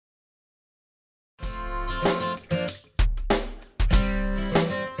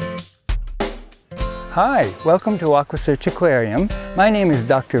Hi, welcome to Aquasearch Aquarium. My name is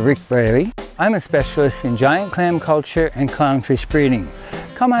Dr. Rick Braley. I'm a specialist in giant clam culture and clownfish breeding.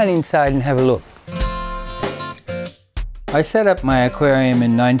 Come on inside and have a look. I set up my aquarium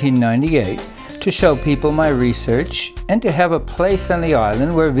in 1998 to show people my research and to have a place on the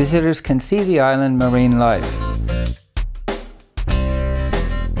island where visitors can see the island marine life.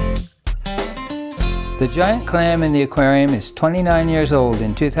 The giant clam in the aquarium is 29 years old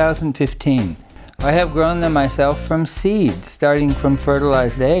in 2015. I have grown them myself from seeds, starting from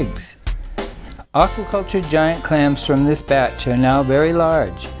fertilized eggs. Aquaculture giant clams from this batch are now very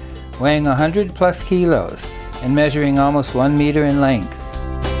large, weighing 100 plus kilos and measuring almost 1 meter in length.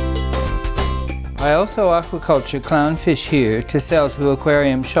 I also aquaculture clownfish here to sell to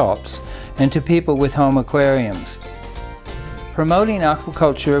aquarium shops and to people with home aquariums. Promoting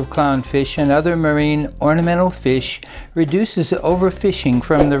aquaculture of clownfish and other marine ornamental fish reduces overfishing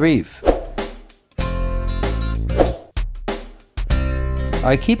from the reef.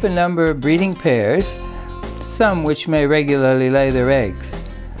 I keep a number of breeding pairs, some which may regularly lay their eggs.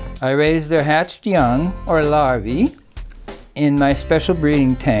 I raise their hatched young, or larvae, in my special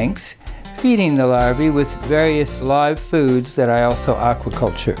breeding tanks, feeding the larvae with various live foods that I also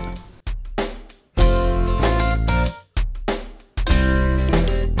aquaculture.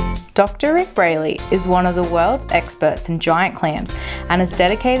 Dr. Rick Braley is one of the world's experts in giant clams and has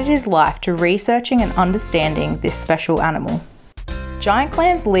dedicated his life to researching and understanding this special animal. Giant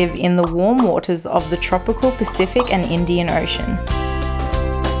clams live in the warm waters of the tropical Pacific and Indian Ocean.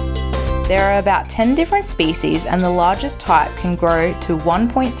 There are about 10 different species, and the largest type can grow to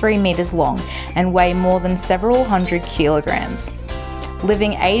 1.3 meters long and weigh more than several hundred kilograms,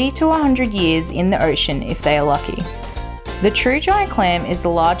 living 80 to 100 years in the ocean if they are lucky. The true giant clam is the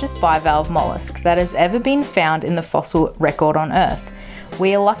largest bivalve mollusk that has ever been found in the fossil record on Earth.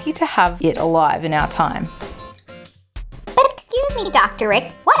 We are lucky to have it alive in our time. Excuse me, Dr.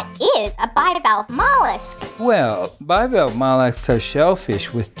 Rick, what is a bivalve mollusk? Well, bivalve mollusks are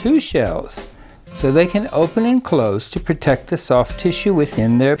shellfish with two shells, so they can open and close to protect the soft tissue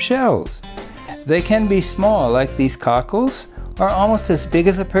within their shells. They can be small like these cockles, or almost as big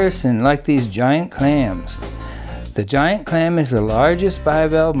as a person like these giant clams. The giant clam is the largest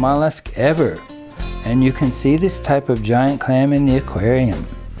bivalve mollusk ever, and you can see this type of giant clam in the aquarium.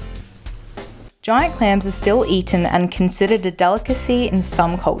 Giant clams are still eaten and considered a delicacy in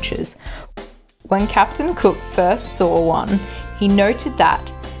some cultures. When Captain Cook first saw one, he noted that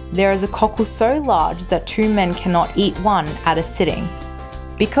there is a cockle so large that 2 men cannot eat one at a sitting.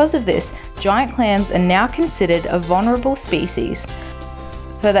 Because of this, giant clams are now considered a vulnerable species,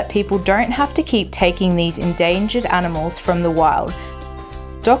 so that people don't have to keep taking these endangered animals from the wild.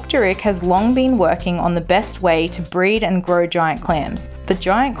 Dr. Rick has long been working on the best way to breed and grow giant clams. The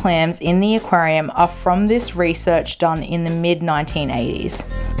giant clams in the aquarium are from this research done in the mid-1980s.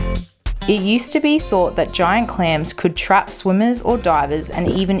 It used to be thought that giant clams could trap swimmers or divers and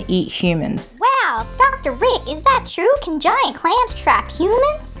even eat humans. Wow, Dr. Rick, is that true? Can giant clams trap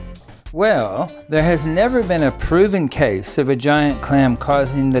humans? Well, there has never been a proven case of a giant clam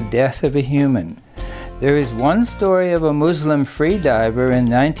causing the death of a human. There is one story of a Muslim freediver in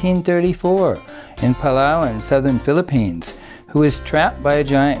 1934 in Palau in southern Philippines who was trapped by a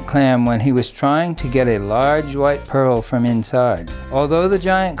giant clam when he was trying to get a large white pearl from inside. Although the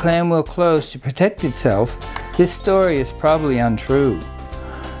giant clam will close to protect itself, this story is probably untrue.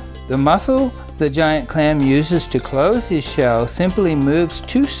 The muscle the giant clam uses to close his shell simply moves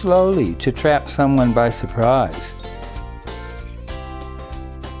too slowly to trap someone by surprise.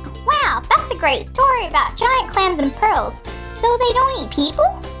 Wow, that's a great story about giant clams and pearls. So they don't eat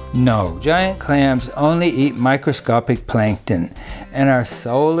people? No, giant clams only eat microscopic plankton and are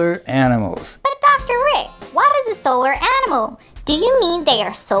solar animals. But Dr. Rick, what is a solar animal? Do you mean they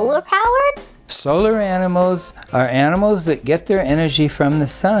are solar powered? Solar animals are animals that get their energy from the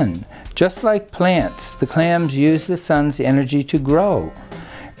sun. Just like plants, the clams use the sun's energy to grow.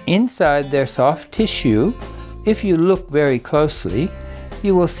 Inside their soft tissue, if you look very closely,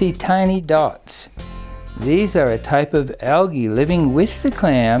 you will see tiny dots. These are a type of algae living with the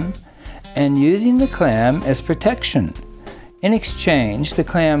clam and using the clam as protection. In exchange, the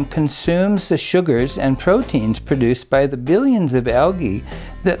clam consumes the sugars and proteins produced by the billions of algae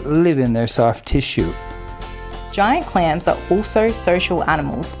that live in their soft tissue. Giant clams are also social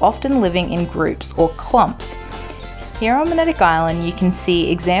animals, often living in groups or clumps. Here on Magnetic Island, you can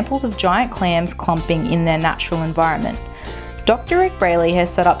see examples of giant clams clumping in their natural environment. Dr. Rick Braley has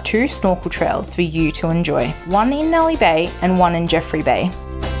set up 2 snorkel trails for you to enjoy, one in Nelly Bay and one in Jeffrey Bay.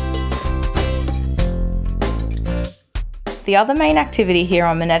 The other main activity here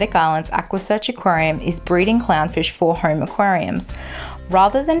on Magnetic Island's Aquasearch Aquarium is breeding clownfish for home aquariums.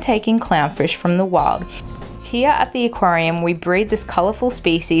 Rather than taking clownfish from the wild, here at the aquarium we breed this colourful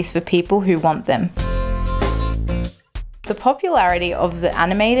species for people who want them. The popularity of the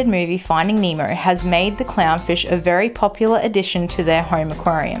animated movie Finding Nemo has made the clownfish a very popular addition to their home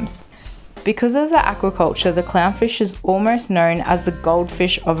aquariums. Because of the aquaculture, the clownfish is almost known as the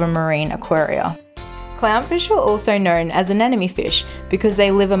goldfish of a marine aquaria. Clownfish are also known as anemone fish because they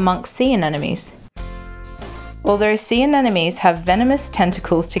live amongst sea anemones. Although sea anemones have venomous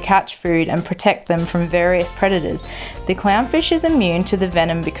tentacles to catch food and protect them from various predators, the clownfish is immune to the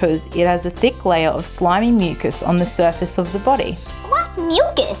venom because it has a thick layer of slimy mucus on the surface of the body. What's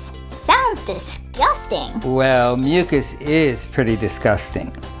mucus? Sounds disgusting. Well, mucus is pretty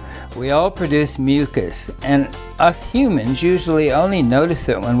disgusting. We all produce mucus, and us humans usually only notice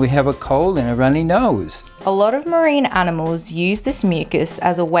it when we have a cold and a runny nose. A lot of marine animals use this mucus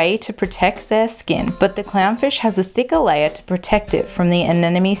as a way to protect their skin, but the clownfish has a thicker layer to protect it from the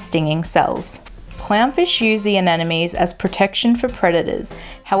anemone's stinging cells. Clownfish use the anemones as protection for predators.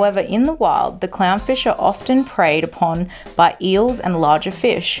 However, in the wild, the clownfish are often preyed upon by eels and larger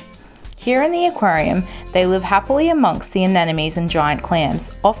fish. Here in the aquarium, they live happily amongst the anemones and giant clams,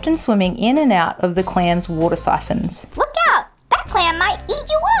 often swimming in and out of the clam's water siphons. Look out! That clam might eat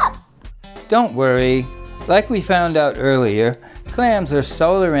you up! Don't worry. Like we found out earlier, clams are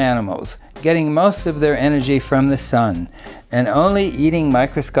solar animals, getting most of their energy from the sun, and only eating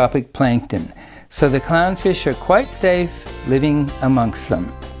microscopic plankton, so the clownfish are quite safe living amongst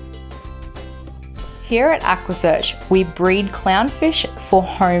them. Here at Aquasearch, we breed clownfish for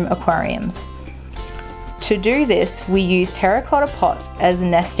home aquariums. To do this, we use terracotta pots as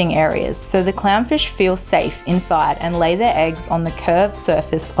nesting areas so the clownfish feel safe inside and lay their eggs on the curved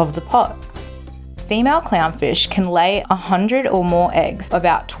surface of the pot. Female clownfish can lay 100 or more eggs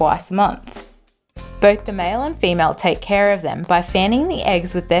about twice a month. Both the male and female take care of them by fanning the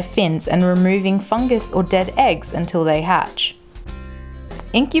eggs with their fins and removing fungus or dead eggs until they hatch.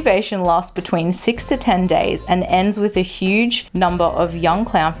 Incubation lasts between 6 to 10 days and ends with a huge number of young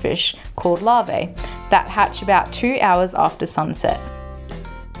clownfish called larvae that hatch about 2 hours after sunset.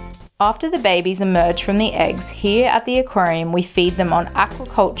 After the babies emerge from the eggs, here at the aquarium we feed them on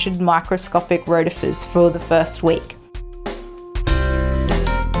aquacultured microscopic rotifers for the first week.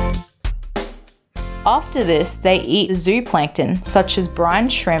 After this, they eat zooplankton such as brine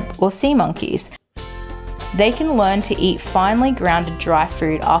shrimp or sea monkeys. They can learn to eat finely grounded dry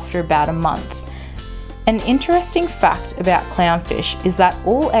food after about a month. An interesting fact about clownfish is that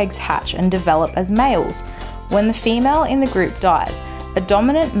all eggs hatch and develop as males. When the female in the group dies, a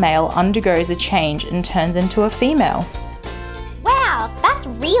dominant male undergoes a change and turns into a female. Wow, that's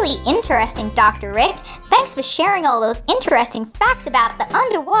really interesting, Dr. Rick. Thanks for sharing all those interesting facts about the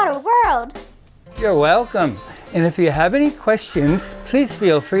underwater world. You're welcome. And if you have any questions, please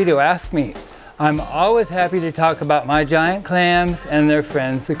feel free to ask me. I'm always happy to talk about my giant clams and their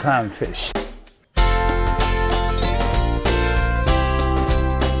friends, the clownfish.